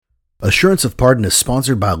Assurance of Pardon is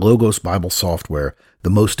sponsored by Logos Bible Software, the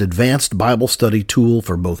most advanced Bible study tool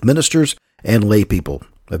for both ministers and lay people.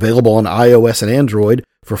 Available on iOS and Android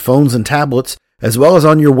for phones and tablets, as well as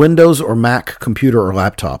on your Windows or Mac computer or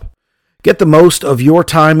laptop. Get the most of your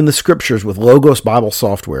time in the Scriptures with Logos Bible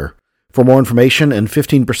Software. For more information and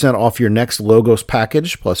 15% off your next Logos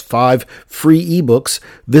package, plus 5 free ebooks,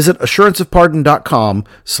 visit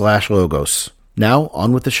assuranceofpardon.com/logos. Now,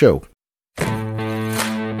 on with the show.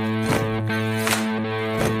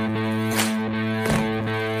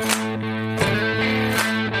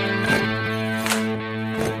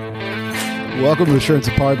 Welcome to Assurance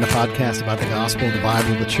of Pardon, a podcast about the gospel, the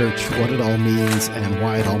Bible, the church, what it all means, and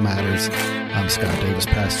why it all matters. I'm Scott Davis,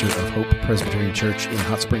 pastor of Hope Presbyterian Church in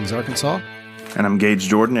Hot Springs, Arkansas. And I'm Gage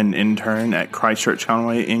Jordan, an intern at Christ Church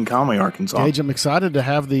Conway in Conway, Arkansas. Gage, I'm excited to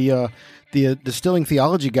have the Distilling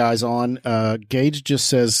Theology guys on. Gage just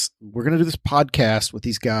says, we're going to do this podcast with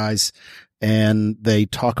these guys, and they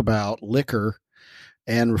talk about liquor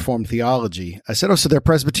and Reformed theology. I said, oh, so they're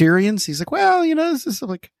Presbyterians? He's like, well, you know, this is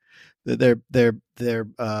like... They're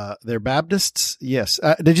Baptists. Yes.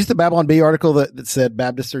 Did you see the Babylon Bee article that said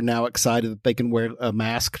Baptists are now excited that they can wear a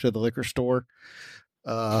mask to the liquor store?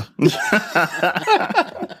 Oh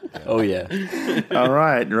yeah. All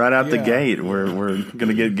right. Right out the gate. We're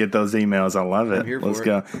going to get those emails. I love it. Let's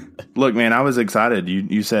go. Look, man, I was excited.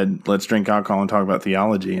 You said, let's drink alcohol and talk about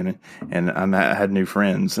theology. And I had new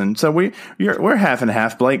friends. And so we're half and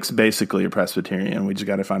half. Blake's basically a Presbyterian. We just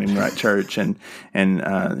got to find him the right church. And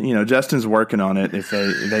Justin's working on it. If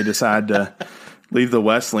they decide to leave the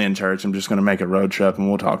Wesleyan church, I'm just going to make a road trip and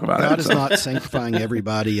we'll talk about it. God is not sanctifying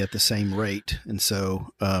everybody at the same rate. And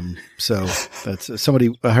so that's somebody,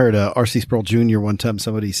 I heard R.C. Sproul Jr. one time,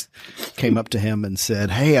 somebody came up to him and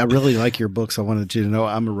said, hey, I really like your books. I wanted you to know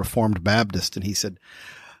I'm a Reformed Baptist. And he said,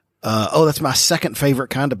 oh, that's my second favorite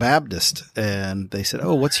kind of Baptist. And they said,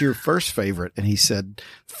 oh, what's your first favorite? And he said,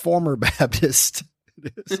 former Baptist.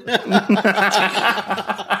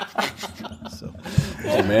 So,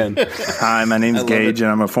 oh man! Hi, my name's Gage, and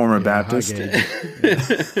I'm a former Baptist. Hi,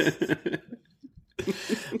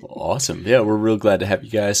 Awesome! Yeah, we're real glad to have you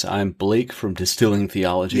guys. I'm Blake from Distilling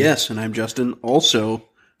Theology. Yes, and I'm Justin, also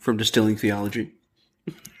from Distilling Theology.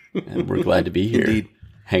 And we're glad to be here, Indeed.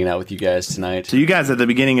 Hanging out with you guys tonight. So you guys at the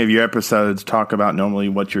beginning of your episodes talk about normally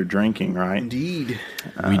what you're drinking, right? Indeed,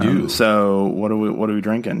 we do. So what are we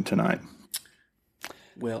drinking tonight?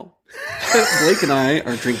 Well, Blake and I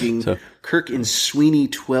are drinking Kirk and Sweeney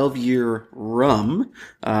 12-year rum,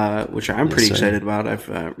 which I'm pretty excited about.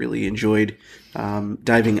 I've really enjoyed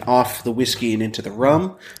diving off the whiskey and into the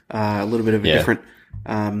rum. A little bit of a different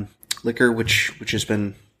liquor, which has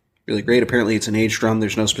been really great. Apparently, it's an aged rum.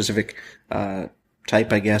 There's no specific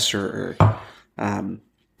type, I guess, or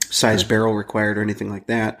size barrel required or anything like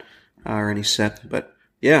that, or any set. But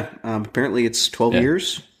yeah, apparently it's 12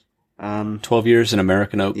 years. 12 years in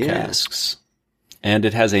American oak casks. And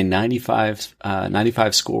it has a 95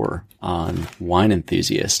 score on Wine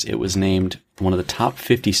Enthusiast. It was named one of the top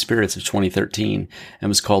 50 spirits of 2013 and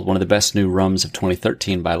was called one of the best new rums of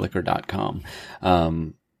 2013 by Liquor.com.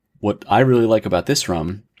 What I really like about this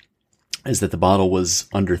rum is that the bottle was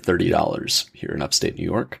under $30 here in upstate New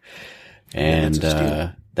York. And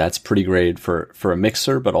that's pretty great for a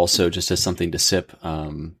mixer, but also just as something to sip.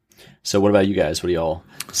 So what about you guys? What are y'all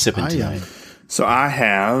sipping tonight? So I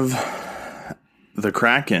have the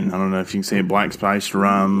Kraken. I don't know if you can see it, black spiced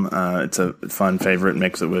rum. It's a fun favorite.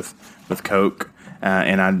 Mix it with Coke.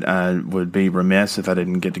 And I would be remiss if I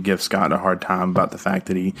didn't get to give Scott a hard time about the fact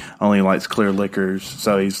that he only likes clear liquors.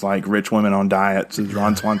 So he's like rich women on diets, as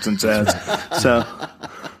Ron Swanson says. So,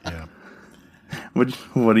 yeah. What do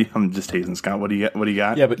you? I'm just teasing, Scott. What do you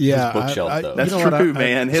got? Yeah, but his bookshelf though. That's true,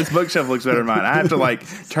 man. His bookshelf looks better than mine. I have to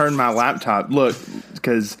turn my laptop. Look,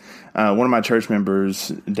 because one of my church members,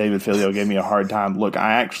 David Filio, gave me a hard time. Look,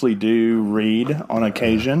 I actually do read on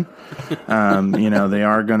occasion. They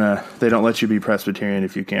don't let you be Presbyterian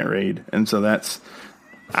if you can't read, and so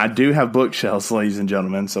I do have bookshelves, ladies and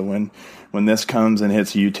gentlemen. So when this comes and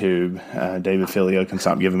hits YouTube, David Filio can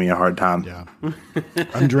stop giving me a hard time. Yeah.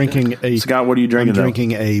 I'm drinking Scott, what are you drinking? I'm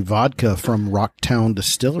drinking a vodka from Rocktown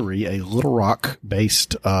Distillery, a Little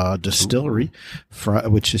Rock-based distillery,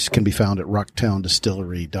 which can be found at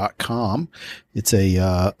rocktowndistillery.com. It's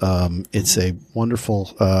a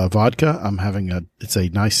wonderful vodka.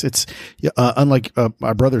 Unlike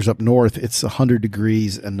my brothers up north, it's 100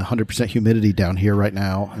 degrees and 100% humidity down here right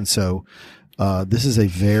now, and so. This is a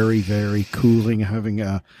very, very cooling,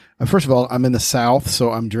 first of all, I'm in the South,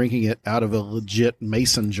 so I'm drinking it out of a legit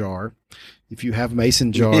mason jar. If you have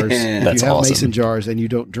mason jars, That's awesome. mason jars and you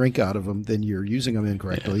don't drink out of them, then you're using them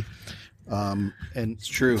incorrectly. And it's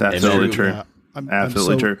true. It's absolutely true.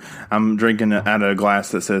 Absolutely true. I'm drinking out of a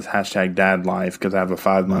glass that says #DadLife because I have a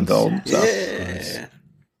 5-month-old. So. Yeah.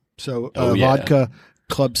 So vodka,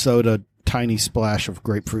 club soda, tiny splash of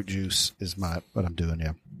grapefruit juice is what I'm doing.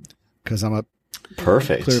 Yeah, because I'm a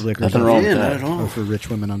perfect. Clear liquor. Nothing wrong with not that. at all. For rich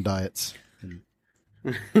women on diets.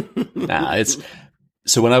 Nah, it's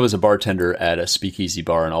so when I was a bartender at a speakeasy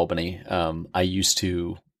bar in Albany, I used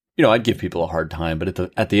to, I'd give people a hard time, but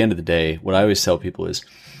at the end of the day, what I always tell people is,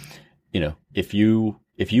 if you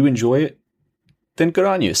enjoy it, then good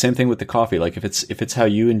on you. Same thing with the coffee. Like if it's how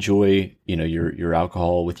you enjoy, your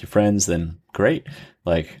alcohol with your friends, then great.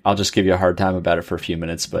 Like I'll just give you a hard time about it for a few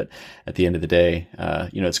minutes, but at the end of the day,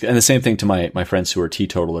 it's good. And the same thing to my friends who are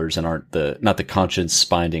teetotalers and aren't not the conscience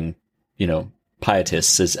binding,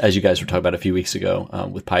 pietists, as you guys were talking about a few weeks ago,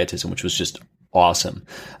 with pietism, which was just awesome.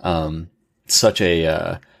 Such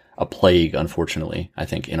a plague, unfortunately, I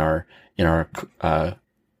think in our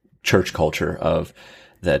church culture of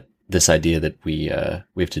that, this idea that we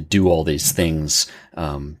have to do all these things,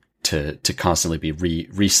 to constantly be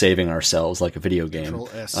resaving ourselves like a video game. Control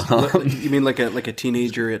S. You mean like a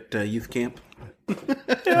teenager at youth camp?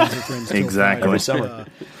 Exactly. Every summer.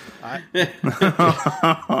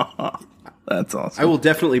 That's awesome. I will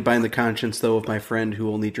definitely bind the conscience, though, of my friend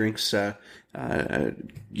who only drinks,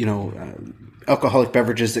 alcoholic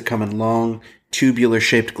beverages that come in long,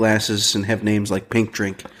 tubular-shaped glasses and have names like Pink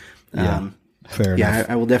Drink. Fair enough.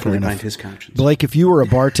 I will definitely bind his conscience. Blake, if you were a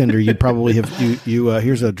bartender, you'd probably have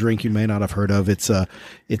here's a drink you may not have heard of. It's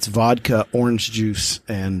vodka, orange juice,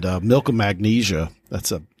 and milk of magnesia.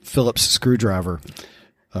 That's a Phillips screwdriver.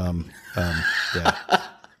 Yeah.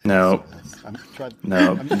 No,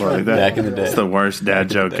 Blake, Back in the day. That's the worst dad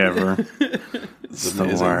joke ever. It's the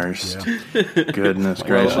worst. Yeah. Goodness Well,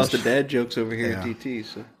 gracious. about the dad jokes over here at DT.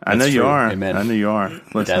 So. I know That's you true. are. Amen. I know you are.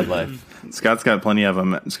 Listen, Dad life. Scott's got plenty of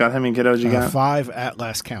them. Scott, how many kiddos you got? 5 at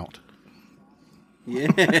last count. Yeah.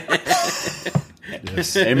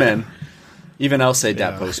 Yes. Amen. Even I'll say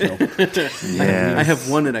that post milk. Yeah. I have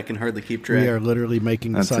one and I can hardly keep track. We are literally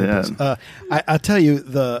making That's disciples. it. I tell you,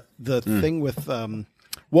 the thing with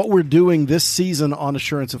what we're doing this season on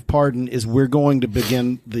Assurance of Pardon is we're going to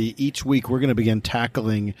begin each week we're going to begin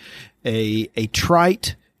tackling a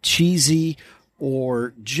trite, cheesy,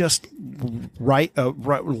 or just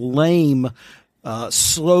lame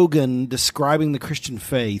slogan describing the Christian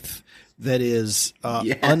faith that is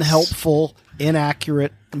unhelpful,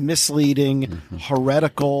 inaccurate, misleading,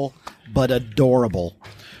 heretical, but adorable.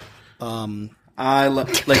 I love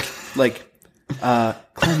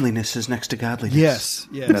cleanliness is next to godliness.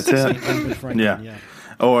 Yes. That's it. Benjamin Franklin, Yeah.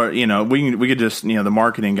 Or, we could just, the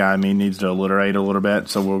marketing guy, needs to alliterate a little bit.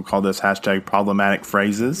 So we'll call this #problematic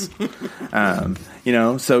phrases.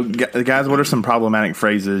 So guys, what are some problematic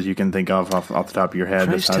phrases you can think of off the top of your head?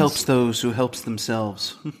 Christ helps those who helps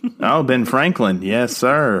themselves. Oh, Ben Franklin. Yes,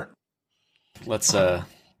 sir. Let's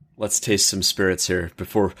taste some spirits here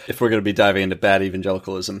if we're going to be diving into bad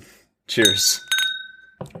evangelicalism. Cheers.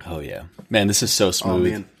 Oh yeah, man, this is so smooth. Oh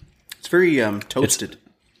man, it's very toasted.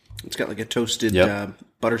 It's got like a toasted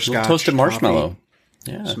butterscotch, toasted marshmallow.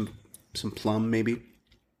 coffee, Yeah, some plum maybe.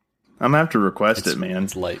 I'm gonna have to request it, man.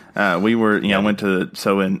 it's light. We were, I went to,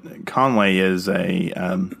 in Conway is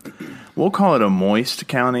we'll call it a moist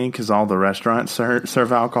county because all the restaurants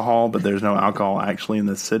serve alcohol, but there's no alcohol actually in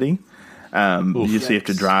the city. You just have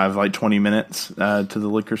to drive like 20 minutes to the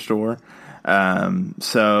liquor store.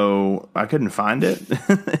 So I couldn't find it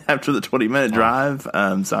after the 20-minute drive.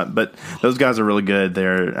 But those guys are really good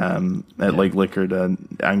there at Lake Liquor.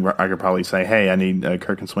 I could probably say, hey, I need a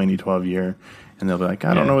Kirk and Sweeney 12-year. And they'll be like,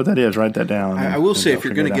 I don't know what that is. Write that down. I will say, if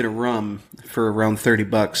you're going to get a rum for around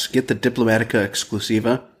 $30, get the Diplomatica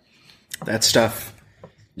Exclusiva. That stuff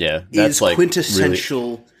That's is like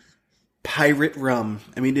quintessential pirate rum.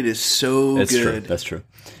 I mean, it is so That's good. true. That's true.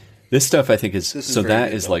 This stuff I think is very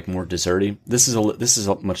good, is though. like more desserty. This is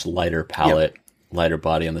a much lighter palate, lighter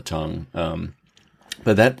body on the tongue.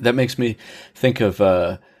 But that makes me think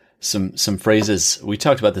of some phrases. We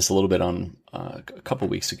talked about this a little bit on a couple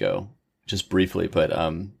weeks ago, just briefly. But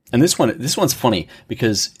and this one's funny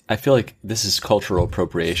because I feel like this is cultural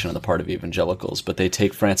appropriation on the part of evangelicals. But they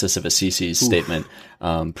take Francis of Assisi's statement: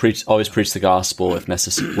 always preach the gospel if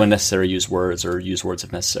necessary, when necessary, use words or use words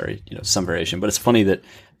if necessary. Some variation. But it's funny that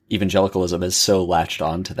evangelicalism is so latched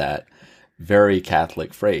on to that very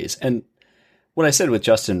Catholic phrase. And what I said with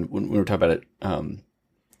Justin when we were talking about it,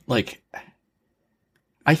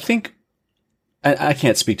 I think I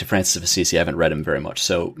can't speak to Francis of Assisi. I haven't read him very much,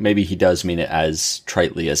 so maybe he does mean it as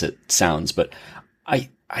tritely as it sounds. But I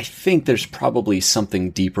think there's probably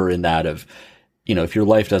something deeper in that of, if your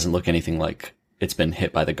life doesn't look anything like it's been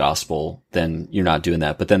hit by the gospel, then you're not doing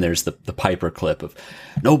that. But then there's the Piper clip of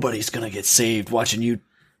nobody's going to get saved watching you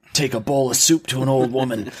take a bowl of soup to an old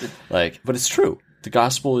woman. But it's true. The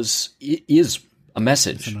gospel is a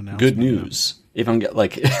message, good news. If I'm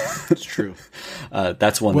it's true.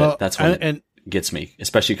 That's one that gets me,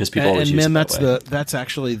 especially because people always use it that way. That's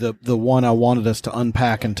actually the one I wanted us to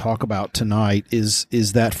unpack and talk about tonight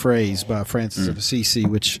is that phrase by Francis of Assisi,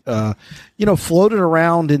 which floated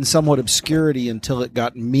around in somewhat obscurity until it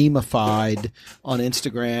got meme-ified on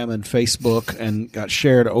Instagram and Facebook and got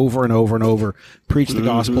shared over and over and over. Preach the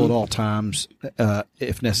gospel at all times,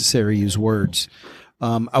 if necessary, use words.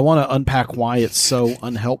 I want to unpack why it's so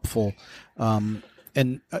unhelpful.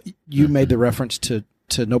 And you made the reference to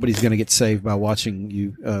nobody's going to get saved by watching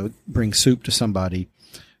you bring soup to somebody.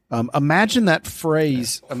 Imagine that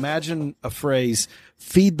phrase. Imagine a phrase: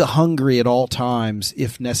 "Feed the hungry at all times.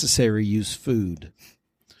 If necessary, use food."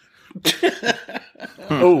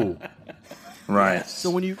 Oh, right. So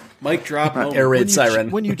when you mic drop, air raid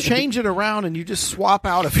siren. When you change it around and you just swap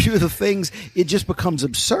out a few of the things, it just becomes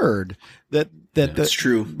absurd. That's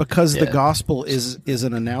true, because the gospel is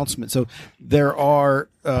an announcement. So there are.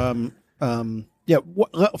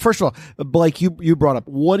 First of all, Blake, you brought up,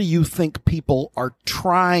 what do you think people are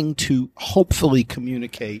trying to hopefully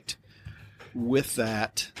communicate with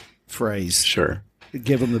that phrase? Sure.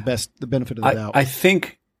 Give them the benefit of the doubt. I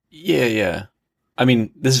think, yeah. I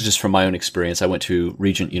mean, this is just from my own experience. I went to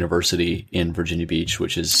Regent University in Virginia Beach,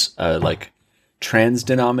 which is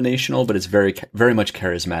trans-denominational, but it's very, very much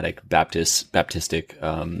charismatic Baptistic,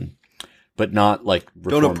 but not like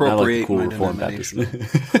Reformed, don't appropriate not like cool Reformed Baptist.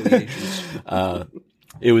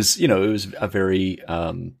 It was a very,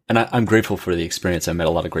 and I'm grateful for the experience. I met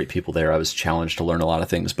a lot of great people there. I was challenged to learn a lot of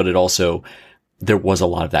things, but there was a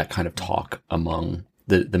lot of that kind of talk among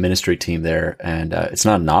the ministry team there. And it's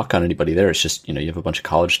not a knock on anybody there. It's just, you have a bunch of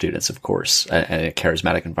college students, of course, and a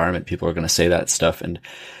charismatic environment. People are going to say that stuff. And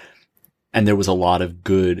there was a lot of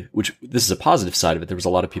good, which this is a positive side of it. There was a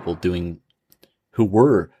lot of people who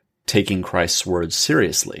were taking Christ's words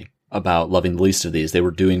seriously about loving the least of these. They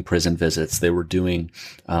were doing prison visits. They were doing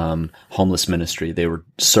homeless ministry. They were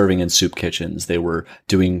serving in soup kitchens. They were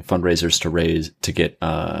doing fundraisers to get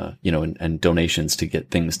and donations to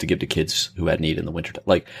get things to give to kids who had need in the winter.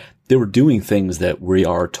 Like, they were doing things that we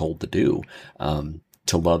are told to do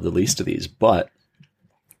to love the least of these. But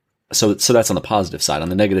so that's on the positive side. On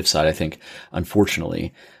the negative side, I think,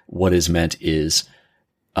 unfortunately, what is meant is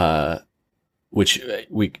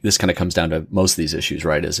this kind of comes down to most of these issues,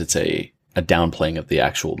 right? Is it's a downplaying of the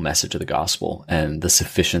actual message of the gospel and the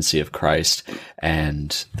sufficiency of Christ,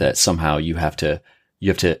 and that somehow you have to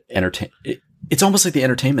entertain. It's almost like the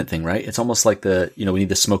entertainment thing, right? It's almost like we need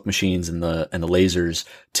the smoke machines and the lasers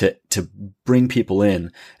to bring people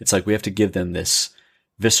in. It's like we have to give them this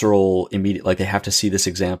visceral, immediate, like they have to see this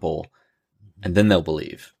example and then they'll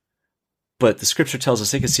believe. But the scripture tells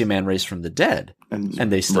us they could see a man raised from the dead, and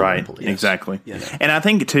they still don't believe. Exactly. Yeah. And I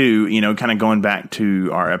think, too, kind of going back to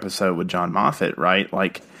our episode with John Moffat, right?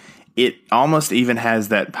 Like, it almost even has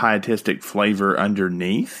that pietistic flavor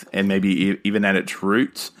underneath, and maybe even at its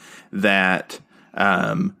roots, that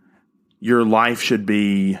your life should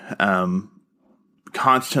be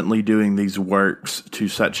constantly doing these works to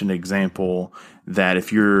such an example that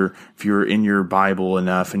if you're in your Bible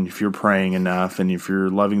enough, and if you're praying enough, and if you're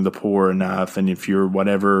loving the poor enough, and if you're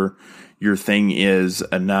whatever your thing is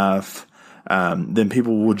enough, then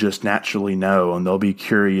people will just naturally know, and they'll be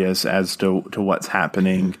curious as to what's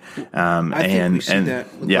happening. I think we see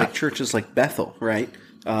that with like churches like Bethel, right?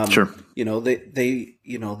 Sure.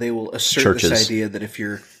 They will assert this idea that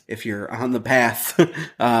if you're on the path,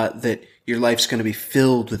 that your life's going to be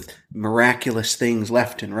filled with miraculous things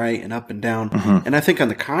left and right and up and down. Mm-hmm. And I think on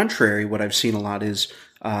the contrary, what I've seen a lot is,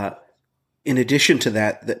 in addition to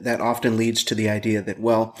that often leads to the idea that,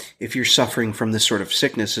 well, if you're suffering from this sort of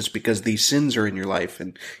sickness, it's because these sins are in your life.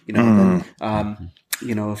 And,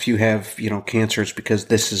 if you have, cancer, it's because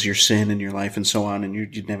this is your sin in your life and so on, and you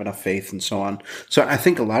didn't have enough faith and so on. So I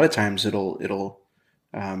think a lot of times it'll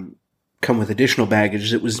come with additional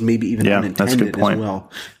baggage that was maybe even unintended as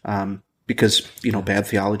well. Because, bad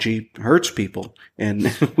theology hurts people,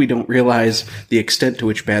 and we don't realize the extent to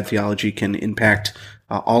which bad theology can impact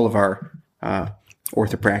all of our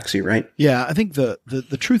orthopraxy, right? Yeah, I think the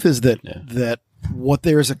truth is that what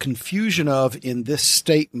there's a confusion of in this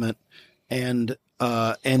statement and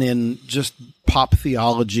in just pop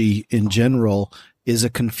theology in general is a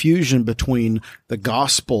confusion between the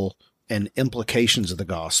gospel and implications of the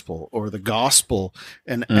gospel, or the gospel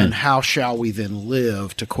and how shall we then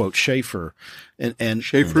live, to quote Schaeffer. And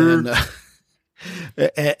Schaeffer.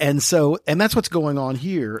 And so that's what's going on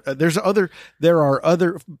here. There are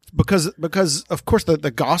other, because of course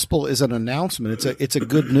the gospel is an announcement. It's a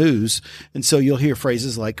good news. And so you'll hear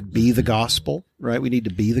phrases like be the gospel, right? We need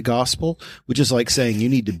to be the gospel, which is like saying you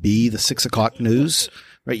need to be the 6 o'clock news,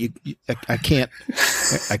 right? I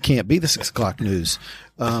can't be the 6 o'clock news.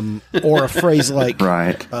 Or a phrase like,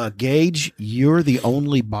 right. Gage, you're the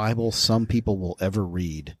only Bible some people will ever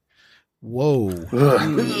read. Whoa,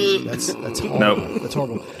 that's horrible. Nope. That's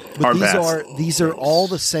horrible. But these are all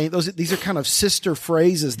the same. These are kind of sister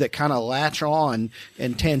phrases that kind of latch on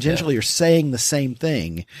and tangentially are saying the same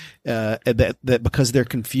thing. That because they're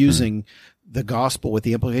confusing the gospel with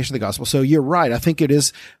the implication of the gospel. So you're right. I think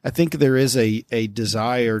there is a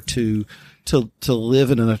desire to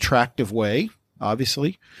live in an attractive way.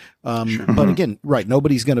 Obviously. But again, right.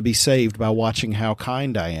 Nobody's going to be saved by watching How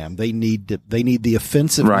Kind I Am. They need the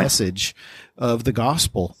offensive message of the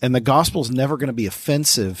gospel, and the gospel is never going to be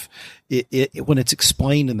offensive when it's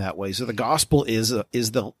explained in that way. So the gospel is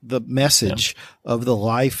the message of the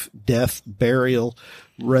life, death, burial,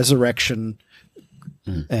 resurrection,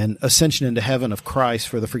 and ascension into heaven of Christ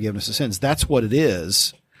for the forgiveness of sins. That's what it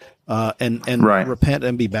is. And repent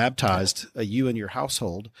and be baptized, you and your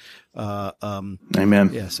household. Amen.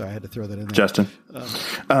 Yeah, so I had to throw that in there. Justin.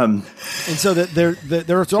 And so that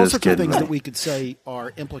there are all sorts of things that we could say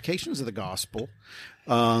are implications of the gospel.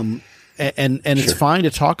 And it's fine to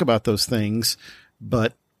talk about those things,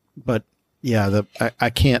 but yeah, I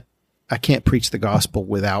can't preach the gospel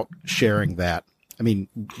without sharing that. I mean,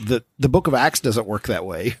 the book of Acts doesn't work that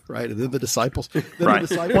way, right? The disciples, right?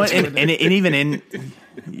 And even in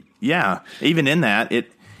that,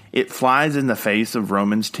 it flies in the face of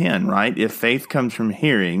Romans 10, right? If faith comes from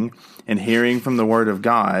hearing, and hearing from the word of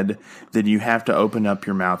God, then you have to open up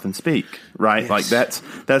your mouth and speak, right? Yes. Like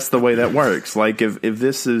that's the way that works. Like if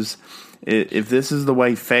this is the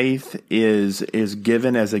way faith is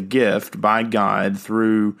given as a gift by God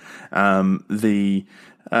through the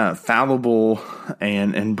fallible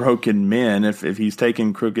and broken men, if he's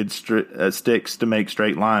taking crooked sticks to make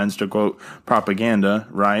straight lines, to quote propaganda,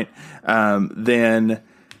 right? Then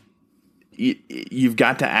you've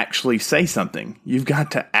got to actually say something. You've got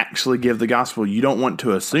to actually give the gospel. You don't want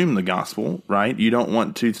to assume the gospel, right? You don't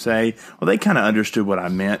want to say, well, they kind of understood what I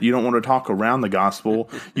meant. You don't want to talk around the gospel.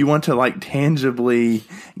 You want to tangibly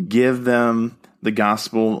give them the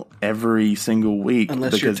gospel every single week.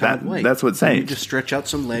 Unless because you're that's what saves. You just stretch out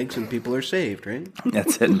some legs and people are saved, right?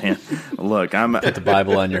 That's it, man. Look, put the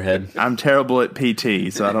Bible on your head. I'm terrible at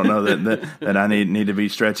PT, so I don't know that I need to be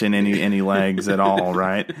stretching any legs at all,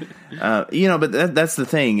 right? But that's the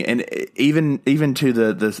thing, and even to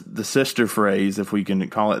the sister phrase, if we can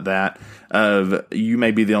call it that, of you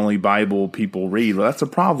may be the only Bible people read. Well, that's a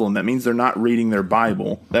problem. That means they're not reading their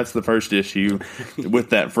Bible. That's the first issue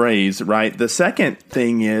with that phrase, right? The second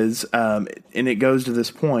thing is, and it goes to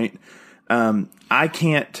this point, I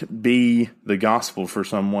can't be the gospel for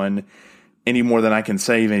someone any more than I can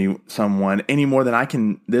save someone, any more than I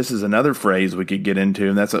can. This is another phrase we could get into,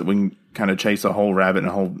 and that's what we can kind of chase a whole rabbit and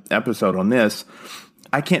a whole episode on this.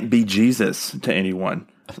 I can't be Jesus to anyone,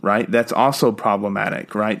 right? That's also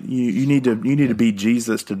problematic, right? You need to be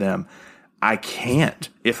Jesus to them. I can't.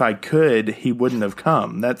 If I could, he wouldn't have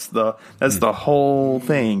come. That's the whole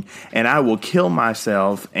thing. And I will kill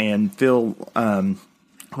myself and feel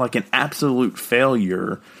like an absolute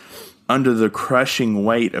failure under the crushing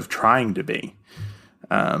weight of trying to be.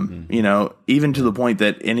 Even to the point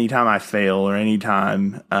that anytime I fail, or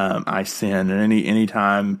anytime I sin, or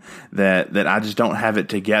anytime that I just don't have it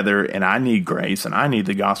together, and I need grace and I need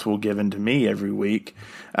the gospel given to me every week,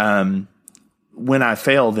 when I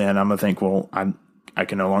fail, then I'm going to think, well, I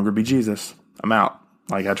can no longer be Jesus. I'm out.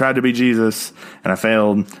 Like, I tried to be Jesus and I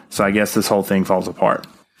failed, so I guess this whole thing falls apart.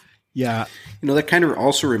 Yeah. That kind of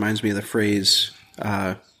also reminds me of the phrase,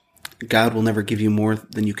 God will never give you more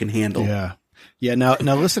than you can handle. Yeah. Yeah. Now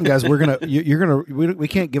listen, guys, we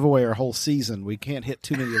can't give away our whole season. We can't hit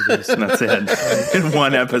too many of these. That's it. In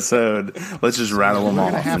one episode. Let's just rattle them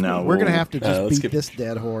off. We're going to have to just beat this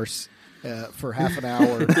dead horse for half an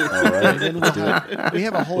hour. All right. We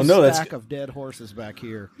have a whole stack of dead horses back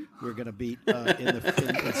here. We're going to beat in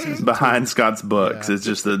season behind 2. Scott's books. Yeah. It's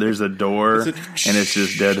just that there's a door and it's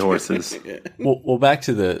just dead horses. Well, back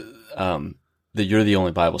to the you're the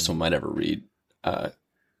only Bible someone might ever read.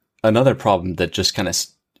 Another problem that just kind of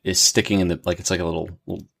is sticking in it's like a little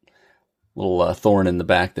thorn in the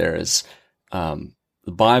back there is the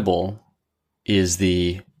Bible is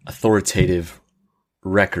the authoritative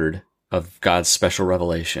record of God's special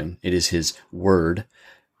revelation. It is his word.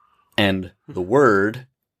 And the word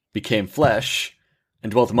became flesh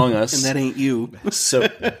and dwelt among us. And that ain't you. So,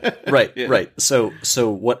 right, yeah. Right. So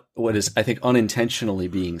what is, I think, unintentionally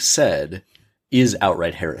being said is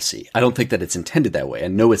outright heresy. I don't think that it's intended that way. I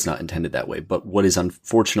know it's not intended that way. But what is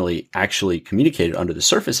unfortunately actually communicated under the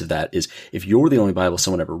surface of that is, if you're the only Bible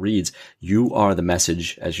someone ever reads, you are the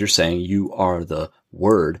message, as you're saying, you are the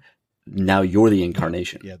word. Now you're the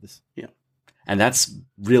incarnation. Yeah. And that's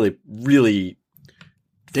really, really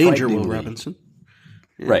danger, Will Robinson.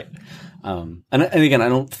 Yeah. Right. And again, I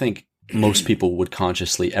don't think most people would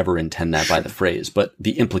consciously ever intend that by the phrase, but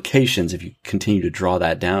the implications, if you continue to draw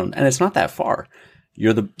that down, and it's not that far,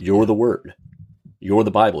 you're the word, you're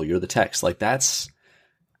the Bible, you're the text. Like that's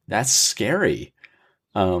scary.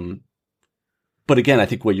 But again, I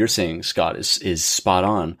think what you're saying, Scott, is spot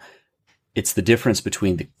on. It's the difference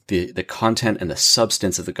between the content and the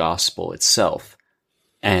substance of the gospel itself,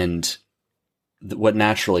 and what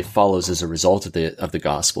naturally follows as a result of the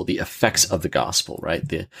gospel, the effects of the gospel, right?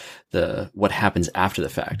 The what happens after the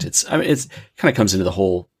fact. It's kind of comes into the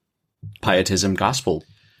whole pietism gospel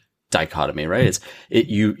dichotomy, right?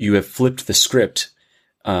 You have flipped the script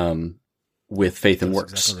with faith and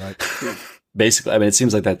works. Exactly right. Basically, I mean, it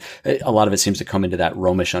seems like that. A lot of it seems to come into that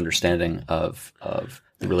Romish understanding of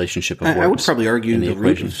the relationship of works. I would probably argue the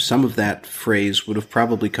root of some of that phrase would have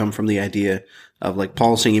probably come from the idea of, like,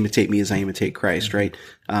 Paul saying, imitate me as I imitate Christ, right?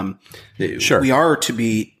 Sure. We are to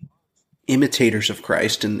be imitators of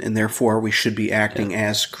Christ, and therefore we should be acting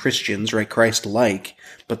as Christians, right? Christ-like.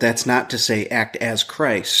 But that's not to say act as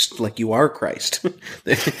Christ, like you are Christ.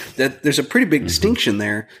 There's a pretty big distinction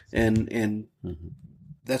there, and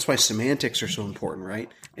that's why semantics are so important, right?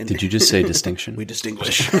 And did you just say distinction? We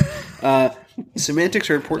distinguish. Semantics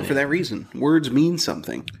are important for that reason. Words mean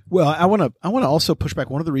something. Well, I want to also push back.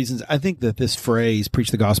 One of the reasons I think that this phrase,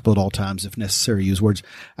 preach the gospel at all times, if necessary, use words.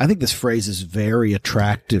 I think this phrase is very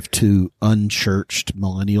attractive to unchurched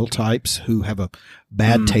millennial types who have a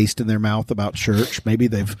bad taste in their mouth about church. Maybe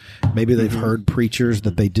they've heard preachers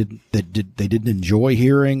that they didn't enjoy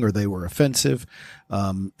hearing, or they were offensive.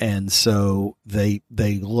 And so they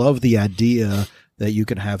love the idea that you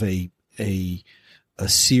can have a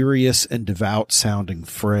serious and devout sounding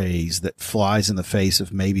phrase that flies in the face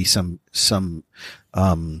of maybe some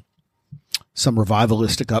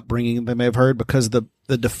revivalistic upbringing they may have heard, because the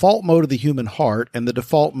default mode of the human heart and the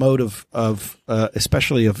default mode of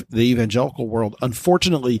especially of the evangelical world,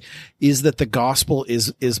 unfortunately, is that the gospel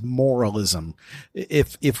is moralism.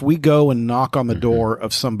 If we go and knock on the door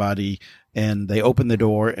of somebody and they open the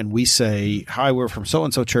door and we say, "Hi, we're from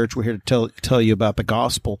so-and-so church. We're here to tell you about the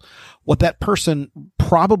gospel," what that person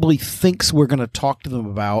probably thinks we're going to talk to them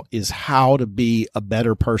about is how to be a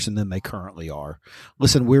better person than they currently are.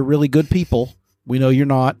 Listen, we're really good people. We know you're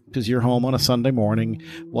not, because you're home on a Sunday morning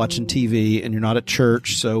watching TV and you're not at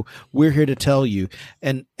church. So we're here to tell you.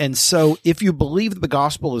 And so if you believe that the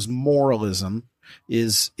gospel is moralism,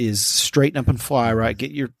 is straighten up and fly, right?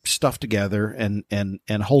 Get your stuff together and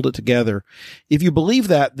hold it together. If you believe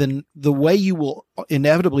that, then the way you will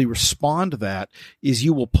inevitably respond to that is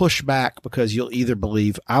you will push back, because you'll either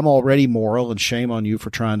believe I'm already moral and shame on you for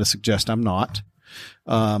trying to suggest I'm not.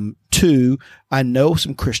 Two, I know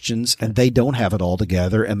some Christians and they don't have it all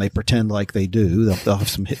together and they pretend like they do. They'll have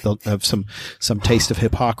some taste of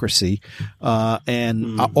hypocrisy. I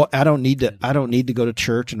don't need to go to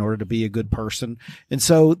church in order to be a good person. And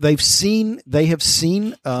so they have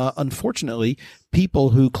seen, unfortunately, people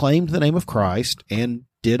who claimed the name of Christ and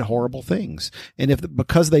did horrible things. And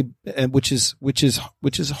which is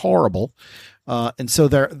horrible. And so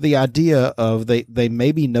the idea of they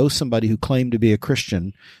maybe know somebody who claimed to be a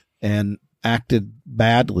Christian and acted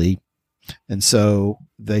badly, and so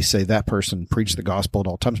they say that person preached the gospel at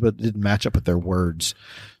all times, but it didn't match up with their words.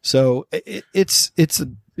 So it's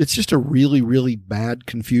just a really, really bad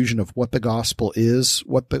confusion of what the gospel is,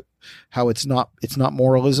 how it's not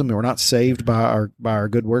moralism. We're not saved by our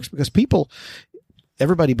good works, because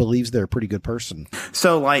everybody believes they're a pretty good person.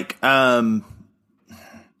 So, like,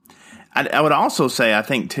 I would also say, I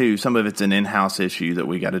think, too, some of it's an in-house issue that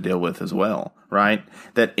we got to deal with as well, right?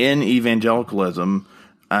 That in evangelicalism,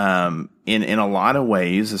 in a lot of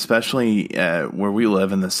ways, especially where we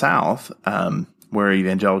live in the South, where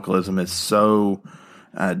evangelicalism is so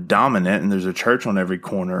dominant and there's a church on every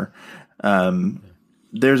corner,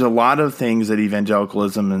 there's a lot of things that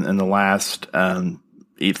evangelicalism in the last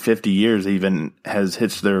 50 years even has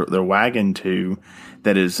hitched their wagon to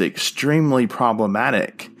that is extremely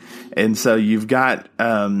problematic. And so you've got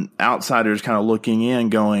outsiders kind of looking in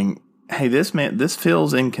going, hey, this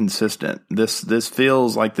feels inconsistent. This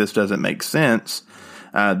feels like this doesn't make sense.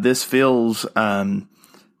 This feels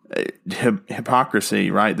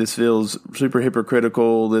hypocrisy, right? This feels super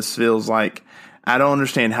hypocritical. This feels like, I don't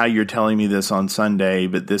understand how you're telling me this on Sunday,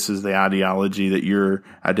 but this is the ideology that you're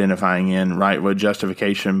identifying in, right? With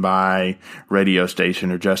justification by radio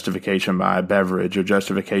station, or justification by beverage, or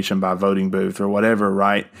justification by voting booth, or whatever,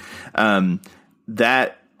 right?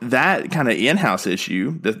 That kind of in-house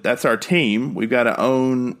issue, that's our team. We've got to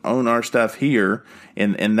own our stuff here.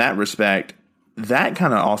 In that respect, that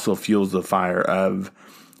kind of also fuels the fire of,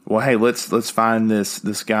 well, hey, let's find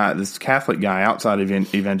this Catholic guy outside of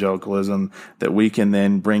evangelicalism that we can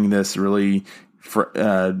then bring this really,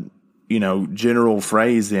 general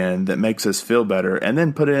phrase in that makes us feel better, and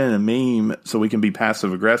then put it in a meme so we can be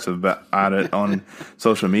passive aggressive about it on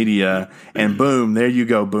social media, and boom, there you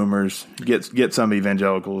go, boomers, get some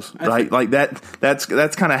evangelicals, right? Like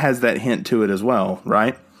that's kind of has that hint to it as well,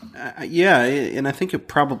 right? Yeah, and I think it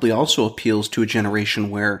probably also appeals to a generation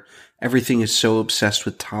where everything is so obsessed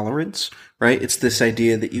with tolerance, right? It's this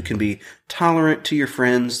idea that you can be tolerant to your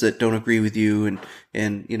friends that don't agree with you, and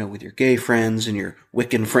with your gay friends and your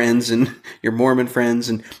Wiccan friends and your Mormon friends,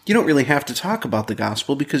 and you don't really have to talk about the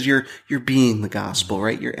gospel because you're being the gospel,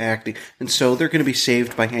 right? You're acting, and so they're going to be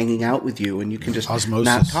saved by hanging out with you, and you can just Osmosis.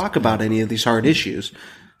 Not talk about any of these hard issues.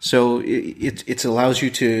 So it allows you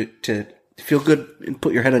to feel good and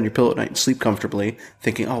put your head on your pillow at night and sleep comfortably,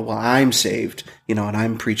 thinking, oh, well, I'm saved, and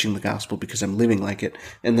I'm preaching the gospel because I'm living like it.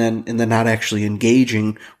 And then not actually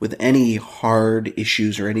engaging with any hard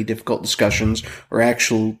issues or any difficult discussions, or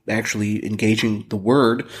actually engaging the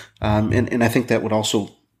word. And I think that would also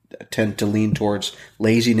tend to lean towards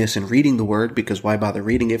laziness in reading the word, because why bother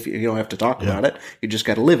reading if you don't have to talk about it? You just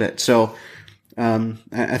got to live it. So,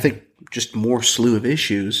 I think just more slew of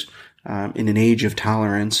issues, in an age of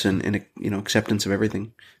tolerance and acceptance of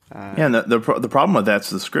everything. And the problem with that's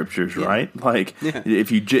the scriptures, right? Like,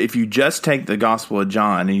 if you just take the Gospel of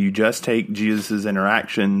John and you just take Jesus'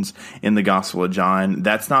 interactions in the Gospel of John,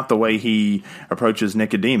 that's not the way he approaches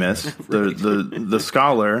Nicodemus, the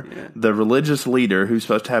scholar, the religious leader who's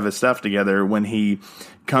supposed to have his stuff together, when he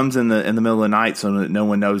comes in the middle of the night so that no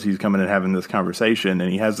one knows he's coming and having this conversation,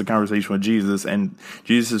 and he has the conversation with Jesus, and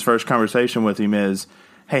Jesus' first conversation with him is,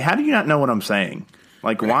 hey, how do you not know what I'm saying?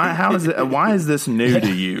 Like, why? How is it? Why is this new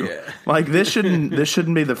to you? Like, this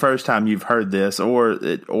shouldn't be the first time you've heard this, or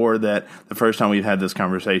that the first time we've had this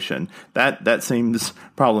conversation. That seems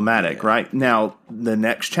problematic, right? Now, the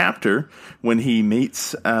next chapter, when he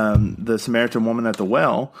meets the Samaritan woman at the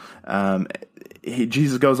well,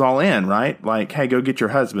 Jesus goes all in, right? Like, hey, go get your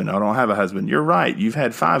husband. I don't have a husband. You're right. You've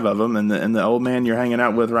had 5 of them, and the old man you're hanging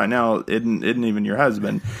out with right now isn't even your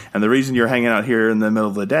husband. And the reason you're hanging out here in the middle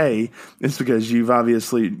of the day is because you've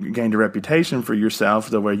obviously gained a reputation for yourself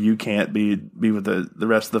to where you can't be with the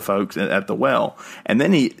rest of the folks at the well. And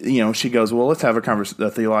then she goes, well, let's have a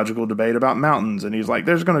theological debate about mountains. And he's like,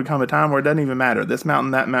 there's going to come a time where it doesn't even matter. This mountain,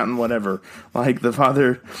 that mountain, whatever. Like, the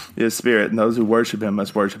Father is spirit, and those who worship him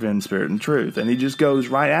must worship him in spirit and truth. And he just goes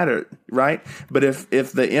right at it, right? But if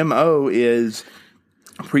the MO is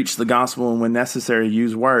preach the gospel and when necessary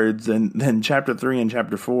use words, and then chapter 3 and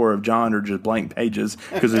chapter 4 of John are just blank pages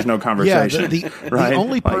because there's no conversation. The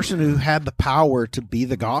only person who had the power to be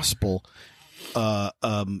the gospel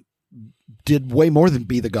did way more than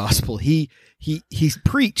be the gospel. He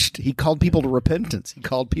preached. He called people to repentance. He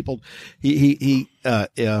called people.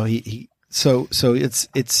 So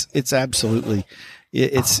it's absolutely.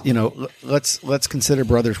 It's, let's consider,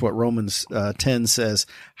 brothers, what Romans 10 says.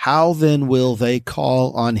 How then will they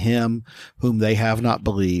call on him whom they have not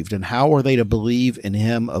believed? And how are they to believe in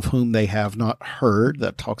him of whom they have not heard?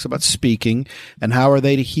 That talks about speaking. And how are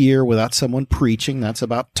they to hear without someone preaching? That's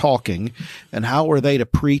about talking. And how are they to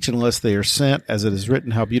preach unless they are sent? As it is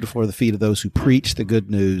written, how beautiful are the feet of those who preach the good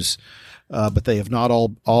news. But they have not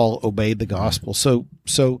all obeyed the gospel. So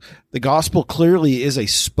the gospel clearly is a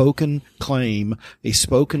spoken claim, a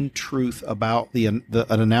spoken truth about an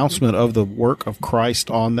announcement of the work of Christ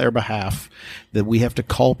on their behalf that we have to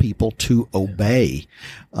call people to obey.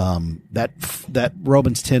 That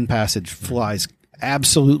Romans 10 passage flies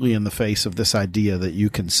absolutely in the face of this idea that you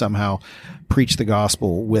can somehow preach the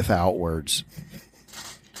gospel without words.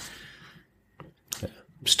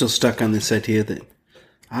 I'm still stuck on this idea that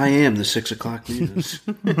I am the 6 o'clock news.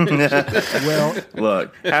 Well,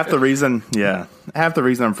 look, half the reason, half the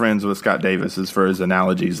reason I'm friends with Scott Davis is for his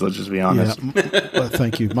analogies. Let's just be honest. Yeah.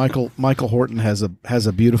 Thank you, Michael Horton has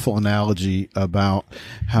a beautiful analogy about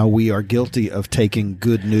how we are guilty of taking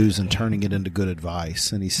good news and turning it into good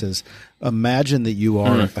advice. And he says, imagine that you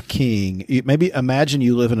are a king. Maybe imagine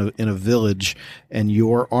you live in a village and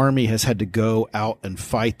your army has had to go out and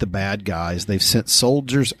fight the bad guys. They've sent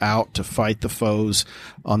soldiers out to fight the foes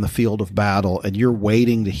on the field of battle, and you're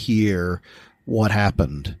waiting to hear what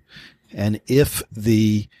happened. And if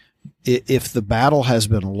the battle has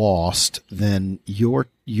been lost, then your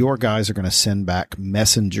guys are going to send back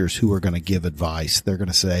messengers who are going to give advice. They're going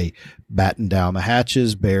to say, batten down the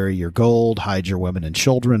hatches, bury your gold, hide your women and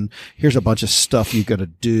children. Here's a bunch of stuff you're going to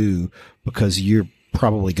do because you're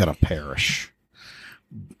probably going to perish.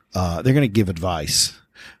 They're going to give advice.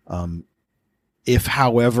 If,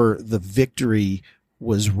 however, the victory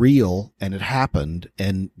was real and it happened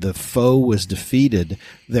and the foe was defeated,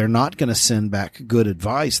 they're not going to send back good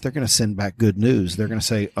advice. They're going to send back good news. They're going to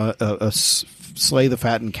say, slay the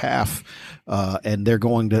fattened calf. And they're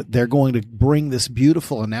going to bring this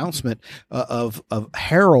beautiful announcement of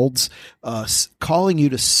heralds calling you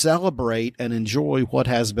to celebrate and enjoy what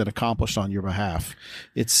has been accomplished on your behalf.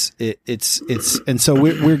 And so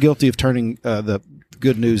we're guilty of turning the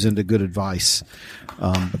good news into good advice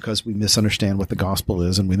because we misunderstand what the gospel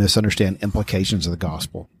is and we misunderstand implications of the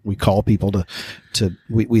gospel. We call people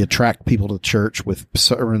we attract people to church with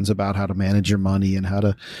sermons about how to manage your money and how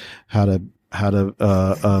to have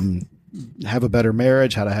a better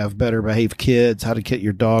marriage, how to have better behaved kids, how to get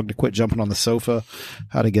your dog to quit jumping on the sofa,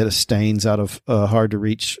 how to get his stains out of hard to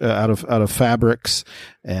reach out of fabrics,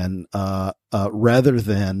 and rather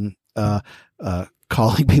than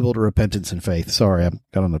calling people to repentance and faith. Sorry, I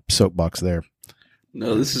got on a soapbox there.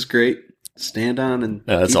 No, this is great. Stand on and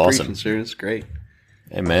that's awesome. Preaching, sir. It's great.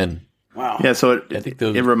 Amen. Wow. Yeah, so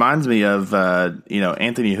it reminds me of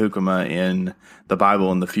Anthony Hoekema in the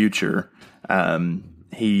Bible in the Future.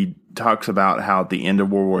 He talks about how at the end of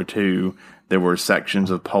World War II, there were sections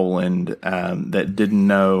of Poland that didn't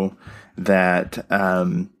know that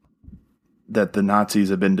the Nazis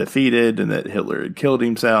had been defeated and that Hitler had killed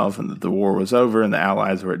himself and that the war was over and the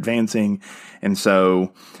Allies were advancing. And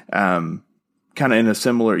so kind of in a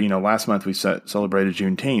similar, last month we celebrated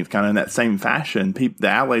Juneteenth, kind of in that same fashion, the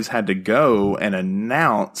Allies had to go and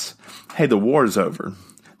announce, hey, the war's over.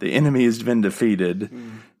 The enemy has been defeated.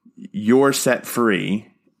 You're set free.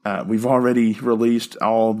 We've already released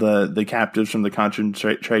all the captives from the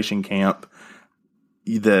concentration camp.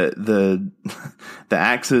 The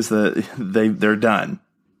axes, they're done.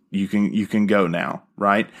 You can go now,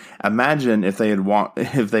 right? Imagine if they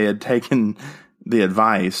had taken the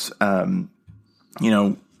advice,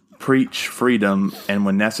 preach freedom and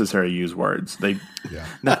when necessary use words.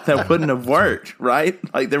 That wouldn't have worked, right?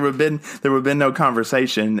 Like there would have been no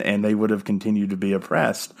conversation and they would have continued to be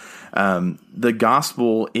oppressed. The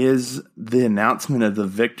gospel is the announcement of the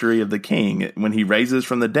victory of the King. When he raises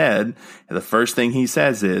from the dead, the first thing he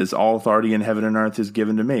says is, all authority in heaven and earth is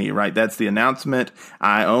given to me, right? That's the announcement.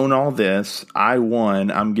 I own all this. I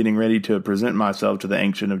won. I'm getting ready to present myself to the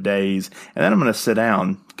Ancient of Days. And then I'm going to sit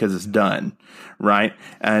down because it's done, right?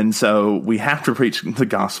 And so we have to preach the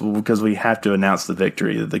gospel because we have to announce the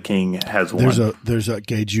victory that the King has won. There's a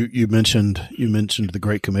Gage. You mentioned the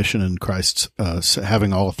Great Commission and Christ's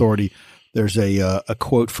having all authority. There's a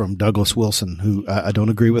quote from Douglas Wilson, who I don't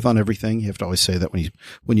agree with on everything. You have to always say that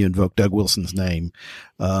when you invoke Doug Wilson's name.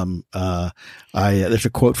 There's a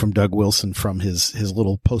quote from Doug Wilson from his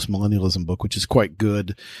little postmillennialism book, which is quite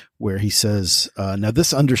good, where he says, now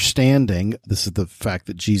this understanding, this is the fact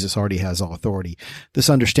that Jesus already has all authority. This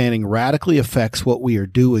understanding radically affects what we are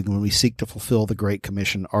doing when we seek to fulfill the Great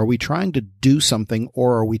Commission. Are we trying to do something,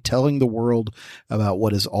 or are we telling the world about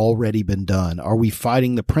what has already been done? Are we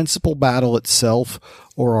fighting the principal battle itself,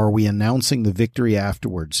 or are we announcing the victory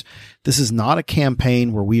afterwards? This is not a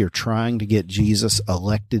campaign where we are trying to get Jesus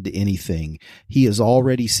elected to anything. He is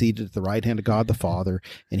already seated at the right hand of God the Father,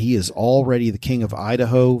 and he is already the King of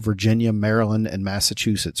Idaho, Virginia, Maryland, and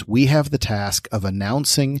Massachusetts. We have the task of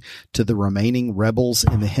announcing to the remaining rebels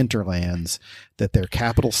in the hinterlands that their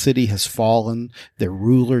capital city has fallen, their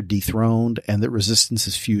ruler dethroned, and that resistance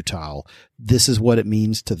is futile. This is what it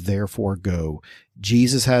means to therefore go.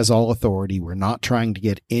 Jesus has all authority. We're not trying to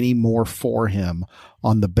get any more for him.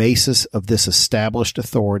 On the basis of this established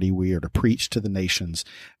authority, we are to preach to the nations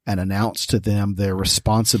and announce to them their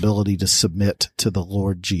responsibility to submit to the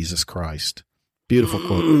Lord Jesus Christ. Beautiful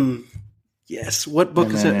quote. Yes. What book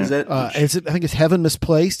is that? I think it's Heaven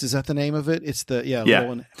Misplaced. Is that the name of it? It's the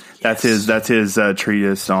One. That's his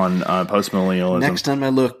treatise on postmillennialism. Next on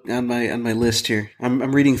my list here,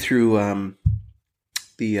 I'm reading through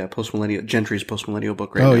the Gentry's postmillennial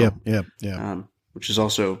book right now. Yeah. Which is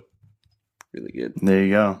also really good. There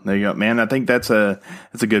you go, man. I think that's a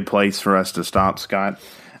good place for us to stop, Scott.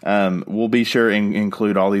 We'll be sure and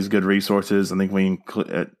include all these good resources. I think we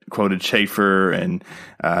quoted Schaeffer and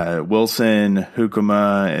Wilson,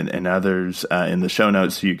 Hukuma, and others in the show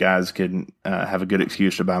notes, so you guys can have a good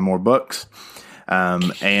excuse to buy more books.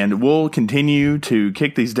 And we'll continue to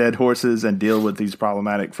kick these dead horses and deal with these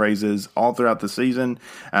problematic phrases all throughout the season.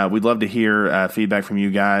 We'd love to hear feedback from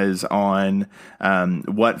you guys on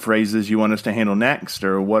what phrases you want us to handle next,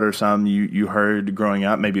 or what are some you heard growing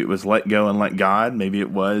up. Maybe it was let go and let God. Maybe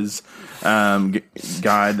it was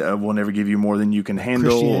God will never give you more than you can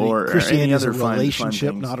handle, Christianity any other is a fun relationship,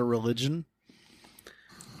 things. not a religion.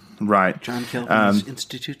 Right. John Calvin's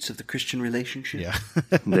Institutes of the Christian Relationship. Yeah.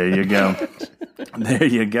 There you go. There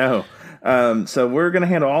you go. So we're going to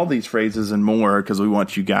handle all these phrases and more because we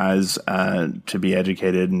want you guys to be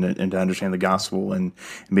educated and to understand the gospel and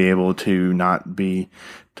be able to not be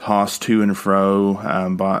tossed to and fro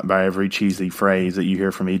by every cheesy phrase that you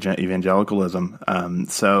hear from evangelicalism.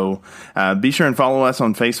 So be sure and follow us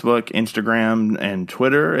on Facebook, Instagram, and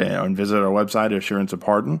Twitter, and visit our website, Assurance of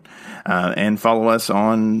Pardon, and follow us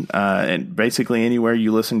on basically anywhere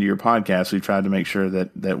you listen to your podcast. We've tried to make sure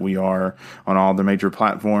that we are on all the major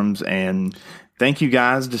platforms. And thank you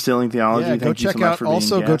guys, Distilling Theology. Yeah, Thank you so much for being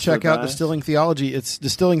also go check out guys. Distilling Theology. It's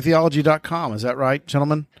distillingtheology.com. Is that right,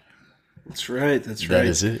 gentlemen? That's right. That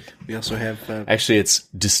is it. We also have... Actually, it's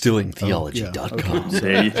distillingtheology.com.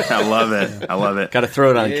 See, I love it. I love it. Got to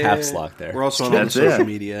throw it on caps lock there. We're also on all the social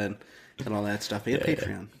media and all that stuff, and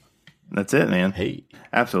Patreon. That's it, man. Hey.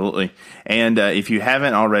 Absolutely. And if you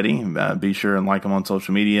haven't already, be sure and like them on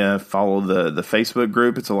social media. Follow the Facebook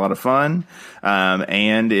group. It's a lot of fun.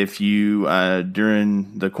 And if you,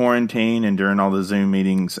 during the quarantine and during all the Zoom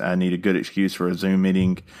meetings, need a good excuse for a Zoom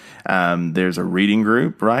meeting, there's a reading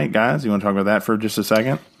group, right, guys? You want to talk about that for just a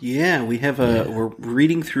second? Yeah, we're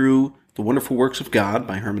reading through The Wonderful Works of God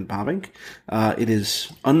by Herman Bavinck. It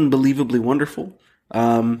is unbelievably wonderful.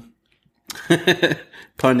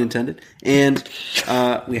 Pun intended. And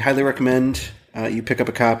we highly recommend you pick up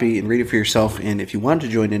a copy and read it for yourself. And if you want to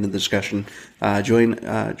join in the discussion, join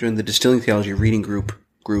the Distilling Theology reading group.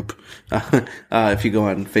 If you go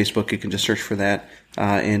on Facebook, you can just search for that.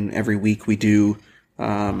 And every week we do,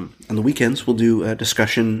 on the weekends, we'll do a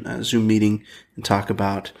discussion, Zoom meeting, and talk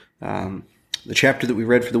about the chapter that we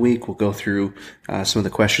read for the week. We'll go through some of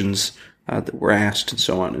the questions that were asked and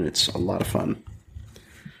so on. And it's a lot of fun.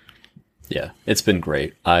 Yeah, it's been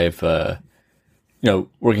great. I've,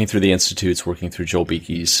 working through the Institutes, working through Joel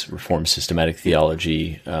Beeke's Reformed Systematic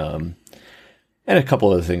Theology, and a couple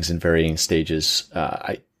other things in varying stages.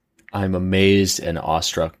 I'm amazed and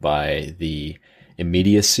awestruck by the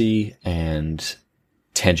immediacy and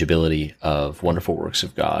tangibility of Wonderful Works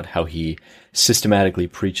of God, how he systematically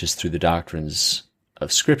preaches through the doctrines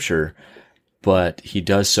of Scripture, but he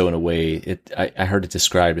does so in a way, I heard it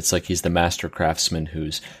described, it's like he's the master craftsman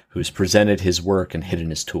who's presented his work and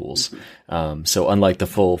hidden his tools. So unlike the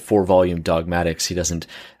full 4-volume dogmatics, he doesn't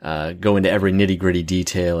go into every nitty-gritty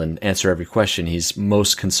detail and answer every question. He's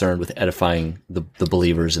most concerned with edifying the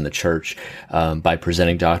believers in the church by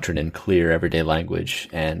presenting doctrine in clear, everyday language.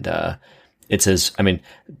 And it says,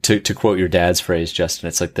 to quote your dad's phrase, Justin,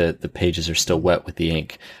 it's like the pages are still wet with the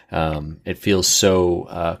ink. It feels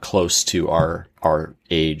so close to our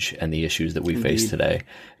age and the issues that we face today.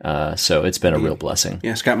 So it's been a real blessing.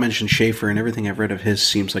 Yeah, Scott mentioned Schaeffer, and everything I've read of his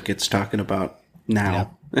seems like it's talking about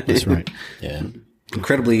now. Yeah, that's right. Yeah.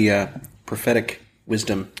 Incredibly prophetic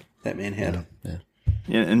wisdom that man had. Yeah.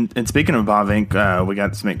 Yeah, and speaking of Bavinck, we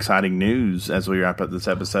got some exciting news as we wrap up this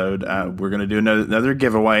episode. We're going to do another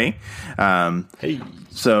giveaway. Hey.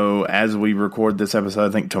 So as we record this episode,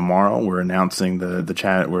 I think tomorrow, we're announcing the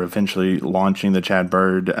Chad. We're eventually launching the Chad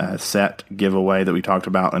Bird set giveaway that we talked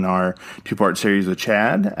about in our 2-part series with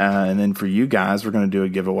Chad. And then for you guys, we're going to do a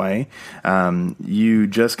giveaway. You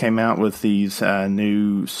just came out with these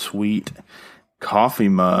new sweet coffee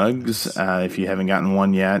mugs. If you haven't gotten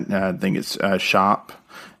one yet, I think it's Shop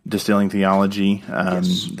Distilling Theology.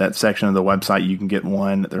 That section of the website, you can get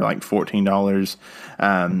one. They're like $14.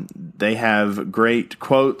 They have great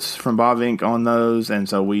quotes from Bavinck on those, and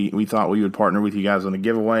so we thought we would partner with you guys on a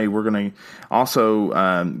giveaway. We're going to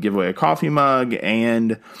also give away a coffee mug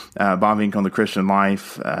and Bavinck on the Christian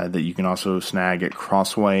Life that you can also snag at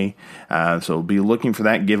Crossway. So be looking for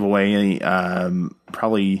that giveaway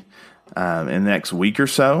probably in the next week or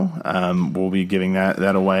so. We'll be giving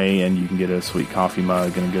that away, and you can get a sweet coffee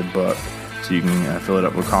mug and a good book, so you can fill it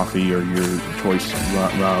up with coffee or your choice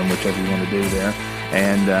rum, whichever you want to do there,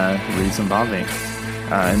 and read some Bavinck.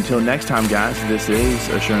 Until next time, guys, this is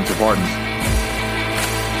Assurance of Pardons.